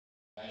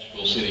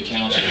Asheville City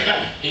Council.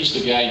 He's the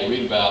guy you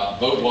read about.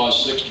 Vote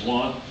was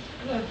 6-1.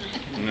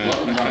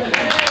 Welcome back.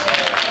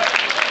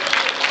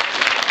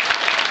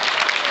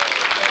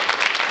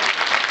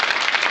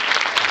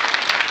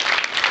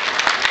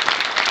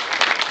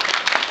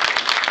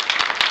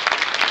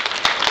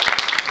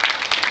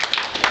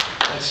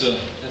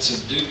 That's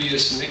a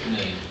dubious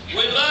nickname.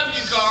 We love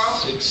you,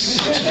 Carl.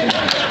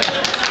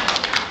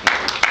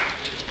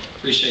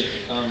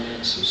 Appreciate the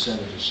comments of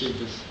Senator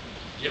Shepard.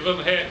 Give him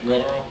a hand,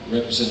 Carl.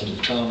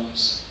 Representative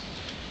Thomas.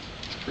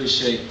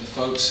 Appreciate the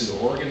folks who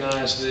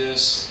organized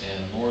this,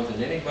 and more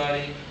than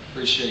anybody,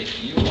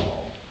 appreciate you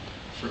all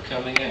for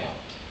coming out.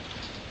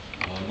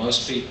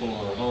 Most people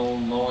are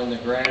home mowing the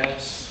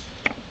grass,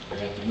 they're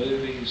at the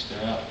movies,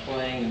 they're out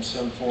playing in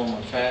some form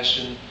or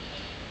fashion.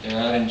 They're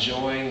out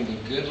enjoying the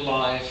good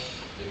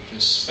life that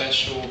this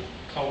special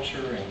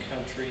culture and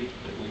country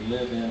that we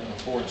live in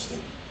affords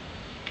them.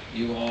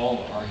 You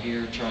all are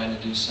here trying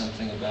to do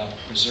something about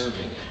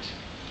preserving it,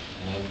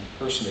 and I'm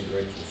personally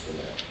grateful for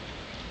that.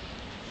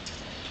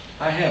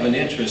 I have an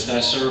interest. I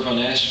serve on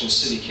Asheville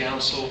City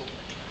Council.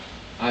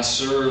 I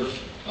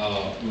serve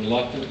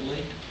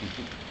reluctantly.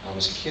 I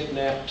was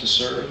kidnapped to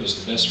serve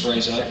is the best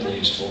phrase I can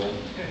use for it.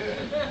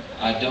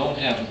 I don't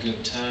have a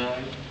good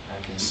time. I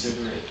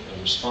consider it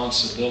a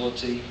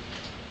responsibility,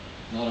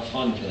 not a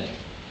fun thing.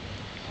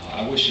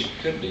 I wish it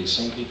could be.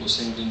 Some people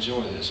seem to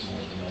enjoy this more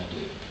than I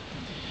do.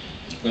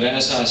 But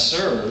as I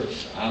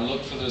serve, I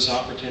look for those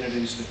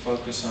opportunities to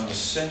focus on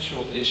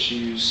essential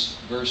issues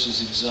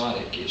versus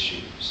exotic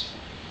issues.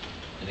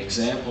 An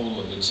example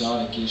of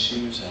exotic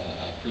issues,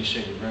 I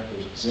appreciated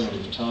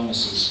Representative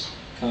Thomas's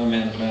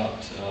comment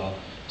about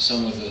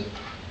some of the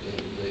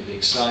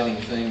exciting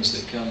things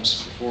that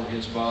comes before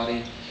his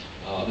body.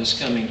 This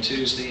coming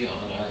Tuesday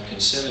on our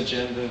consent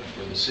agenda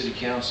for the City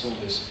Council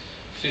is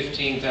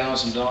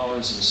 $15,000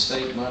 in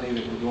state money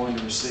that we're going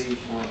to receive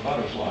for a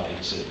butterfly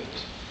exhibit.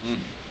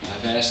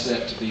 I've asked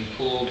that to be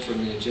pulled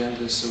from the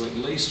agenda so at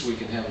least we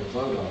can have a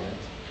vote on it,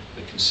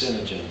 the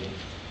consent agenda,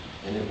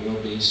 and it will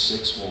be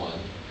 6-1.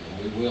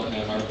 We will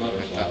have our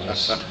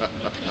butterflies.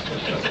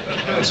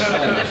 That's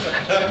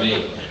kind of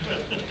me.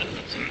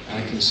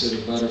 I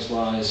consider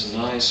butterflies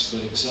nice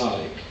but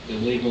exotic.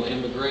 Illegal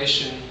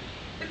immigration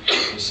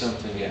is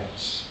something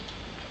else.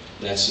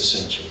 That's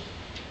essential.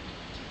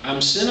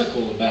 I'm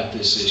cynical about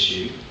this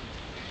issue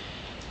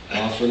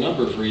for a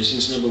number of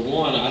reasons. Number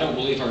one, I don't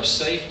believe our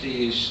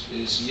safety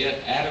is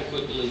yet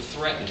adequately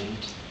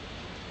threatened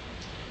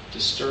to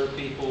stir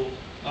people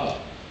up.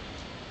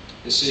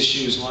 This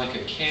issue is like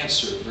a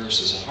cancer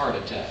versus a heart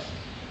attack.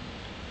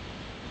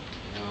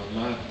 You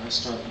know, I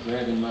start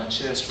grabbing my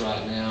chest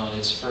right now and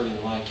it's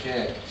hurting like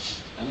heck.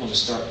 I'm going to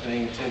start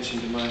paying attention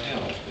to my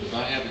health. But if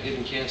I have a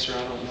hidden cancer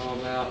I don't know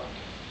about,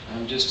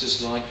 I'm just as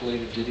likely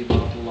to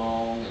diddy-bop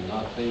along and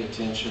not pay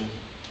attention.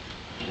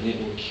 And it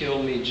will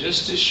kill me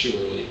just as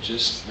surely,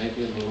 just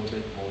maybe a little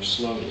bit more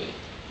slowly.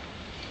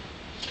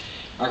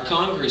 Our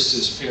Congress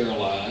is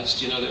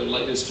paralyzed. You know, their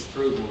latest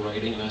approval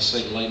rating, and I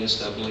say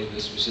latest, I believe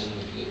this was in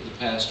the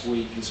past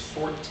week, is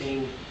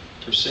 14%.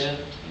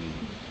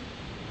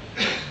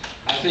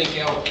 I think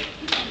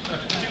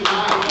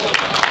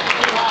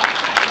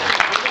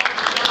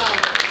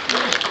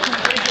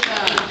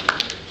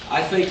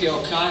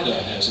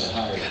Al-Qaeda has a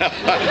higher rating.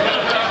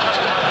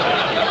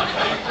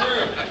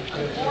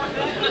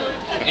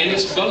 And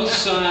it's both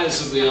sides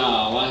of the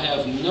aisle. I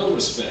have no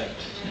respect.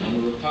 I'm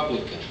a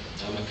Republican.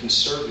 I'm a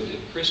conservative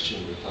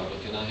Christian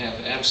Republican. I have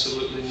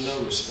absolutely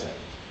no respect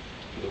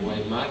for the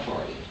way my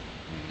party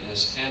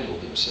has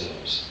handled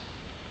themselves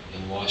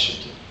in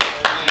Washington.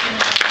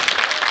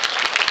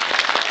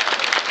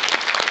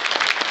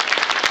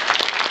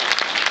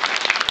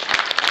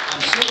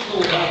 I'm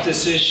cynical about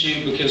this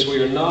issue because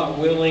we are not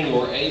willing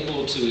or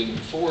able to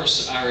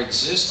enforce our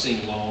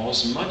existing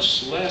laws,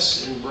 much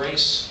less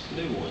embrace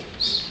new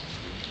ones.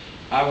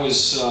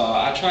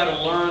 I try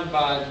to learn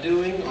by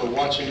doing or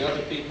watching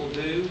other people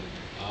do.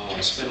 I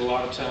spend a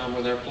lot of time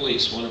with our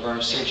police. One of our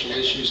essential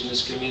issues in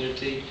this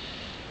community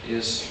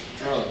is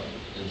drug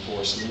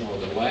enforcement, or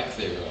the lack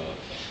thereof.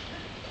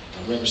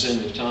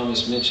 Representative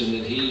Thomas mentioned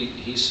that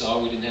he saw,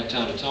 we didn't have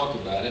time to talk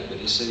about it, but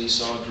he said he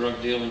saw a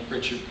drug deal in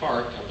Pritchard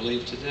Park, I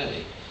believe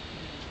today.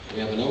 We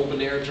have an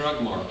open-air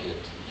drug market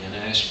in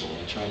Asheville.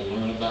 I try to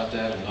learn about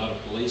that. I'm not a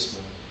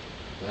policeman,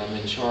 but I'm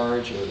in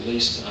charge, or at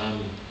least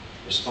I'm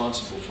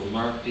responsible for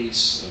my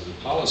piece of the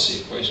policy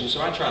equation.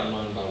 So I try to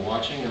learn by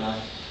watching, and I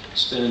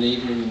spent an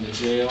evening in the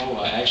jail.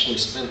 I actually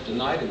spent the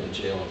night in the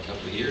jail a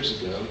couple of years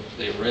ago.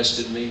 They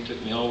arrested me,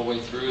 took me all the way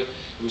through it.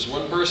 There was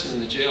one person in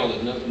the jail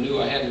that knew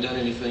I hadn't done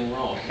anything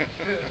wrong.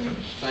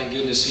 Thank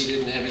goodness he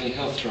didn't have any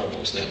health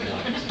troubles that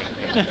night.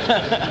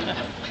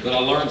 But I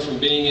learned from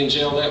being in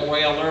jail that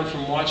way. I learned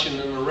from watching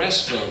them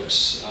arrest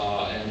folks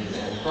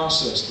and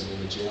process them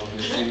in the jail a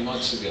few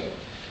months ago.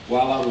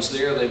 While I was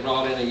there, they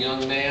brought in a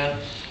young man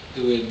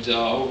who had,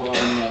 over on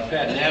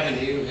Patton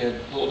Avenue, had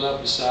pulled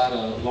up beside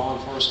a law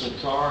enforcement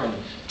car and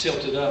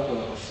tilted up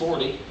a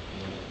 40.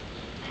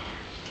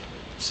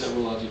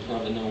 Several of you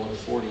probably know what a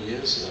 40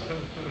 is,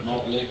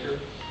 malt liquor.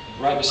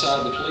 right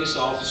beside the police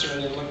officer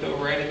and then looked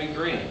over at him and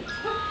grinned.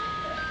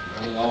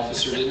 Well, the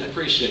officer didn't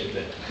appreciate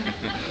that.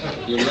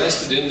 He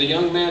arrested him. The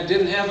young man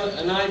didn't have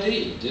an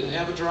ID, didn't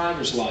have a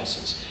driver's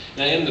license.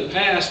 Now, in the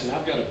past, and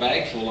I've got a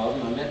bag full of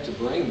them, I meant to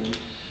bring them,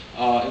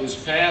 it was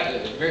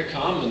very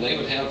common. They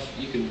would have,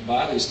 you can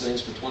buy these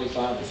things for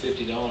 $25 to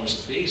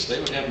 $50 a piece. They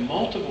would have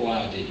multiple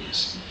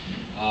IDs.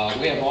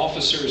 We have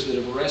officers that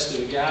have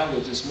arrested a guy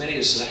with as many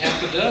as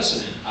half a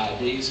dozen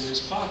IDs in his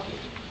pocket.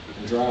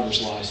 And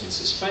driver's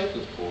licenses, fake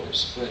of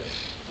course, but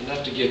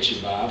enough to get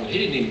you by. But he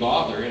didn't even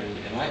bother,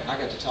 and I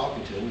got to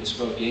talking to him. He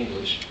spoke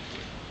English.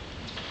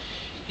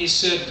 He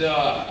said,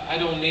 I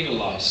don't need a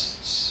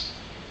license.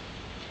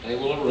 They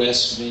will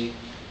arrest me.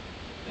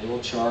 They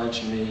will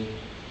charge me.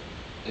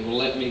 They will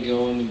let me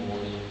go in the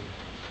morning,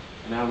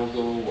 and I will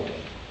go away.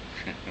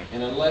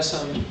 And unless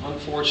I'm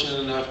unfortunate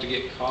enough to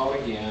get caught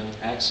again,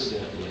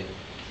 accidentally,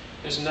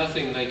 there's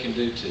nothing they can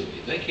do to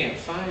me. They can't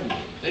find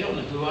me. They don't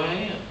know who I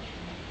am.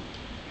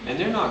 And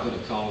they're not going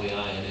to call the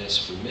INS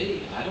for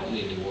me. I don't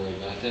need to worry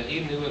about that. He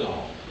knew it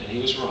all, and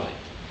he was right.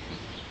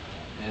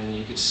 And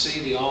you could see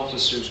the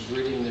officers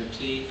gritting their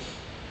teeth.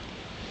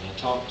 And I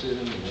talked to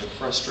them and their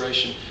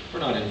frustration. We're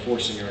not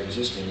enforcing our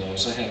existing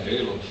laws. I have very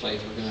little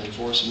faith we're going to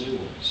enforce new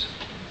ones.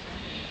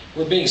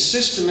 We're being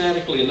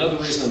systematically, another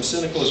reason I'm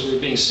cynical is we're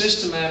being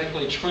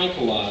systematically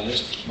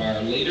tranquilized by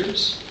our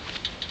leaders,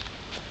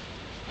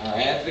 our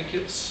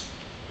advocates,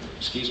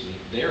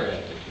 their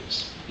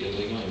advocates, the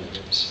illegal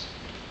immigrants,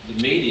 the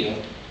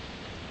media,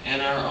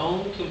 and our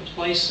own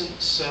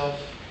complacent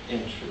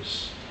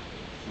self-interest.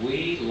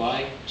 We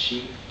like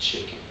cheap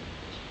chicken,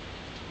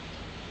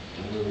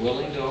 and we're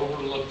willing to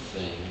overlook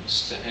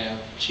things to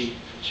have cheap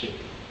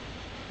chicken.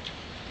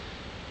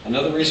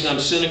 Another reason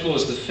I'm cynical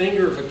is the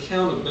finger of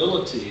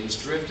accountability has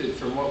drifted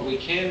from what we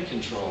can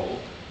control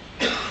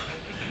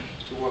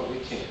to what we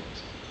can't.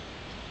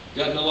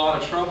 Got in a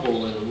lot of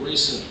trouble in a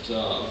recent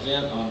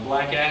event on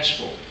Black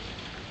Asheville,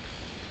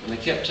 and they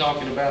kept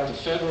talking about the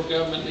federal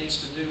government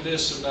needs to do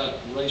this about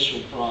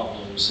racial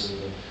problems, and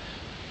the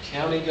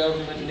county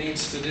government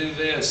needs to do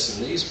this,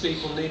 and these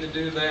people need to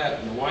do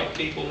that, and the white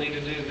people need to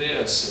do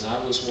this. And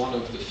I was one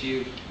of the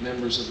few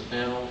members of the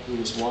panel who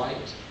was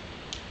white.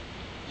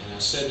 And I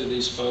said to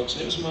these folks,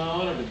 and it was my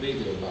honor to be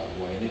there, by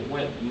the way, and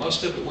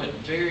most of it went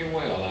very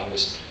well. I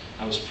was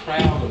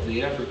proud of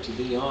the effort to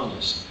be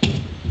honest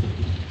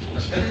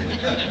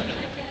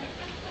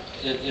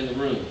in the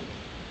room.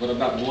 But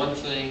about one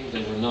thing,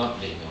 they were not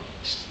being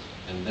honest,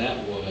 and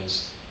that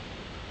was,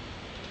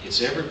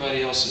 it's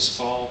everybody else's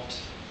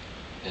fault,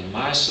 and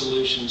my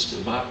solutions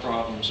to my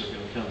problems are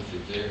going to come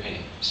through their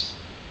hands.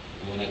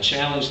 And when I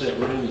challenged that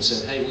room and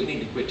said, hey, we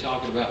need to quit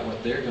talking about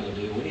what they're going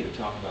to do, we need to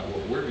talk about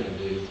what we're going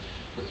to do,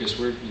 because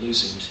we're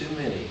losing too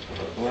many of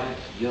our black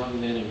young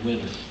men and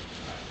women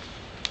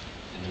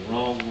in the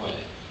wrong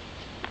way.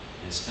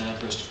 And it's time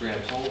for us to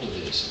grab hold of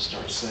this and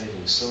start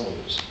saving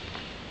souls.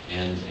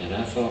 And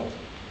I thought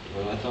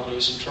I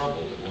was in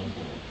trouble at one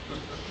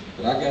point.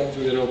 But I got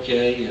through it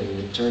okay, and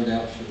it turned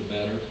out for the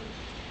better.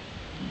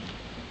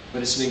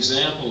 But it's an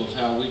example of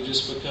how we've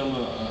just become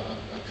a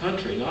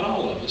country, not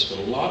all of us, but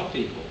a lot of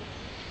people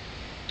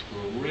who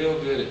are real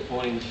good at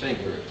pointing the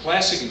finger. A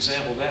classic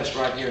example of that is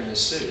right here in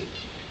this city.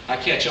 I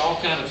catch all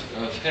kind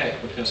of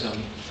heck because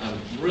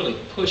I'm really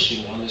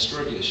pushing on this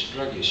drug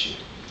issue.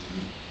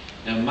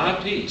 Now my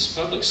piece,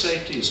 public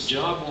safety, is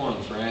job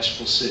one for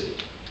Asheville City.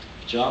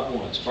 Job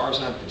one, as far as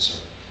I'm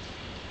concerned.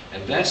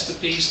 And that's the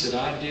piece that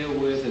I deal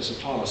with as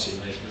a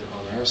policymaker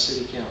on our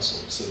city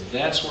council. So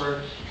that's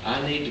where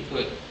I need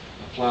to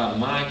apply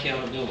my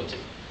accountability.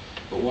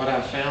 But what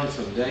I found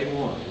from day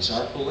one is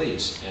our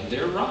police, and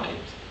they're right,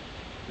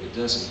 but it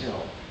doesn't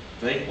help.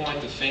 They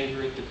point the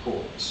finger at the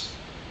courts.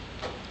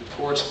 The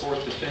courts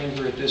point the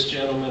finger at this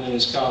gentleman and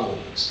his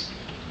colleagues.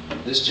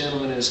 This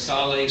gentleman and his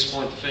colleagues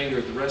point the finger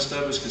at the rest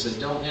of us because they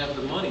don't have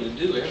the money to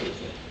do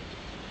everything.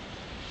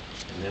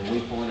 And then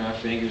we point our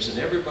fingers, and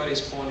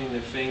everybody's pointing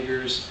their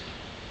fingers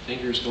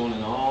going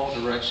in all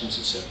directions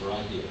except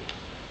right here.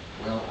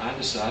 Well, I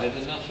decided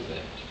enough of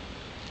that.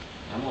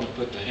 I'm going to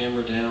put the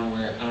hammer down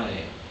where I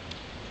am.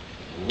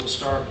 And we'll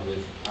start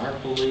with our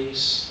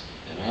police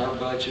and our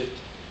budget.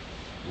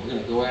 We're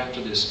going to go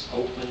after this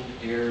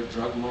open-air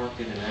drug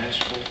market in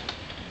Asheville.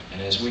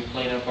 And as we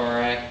clean up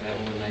our act, that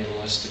will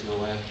enable us to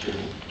go after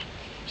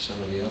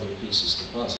some of the other pieces of the puzzle.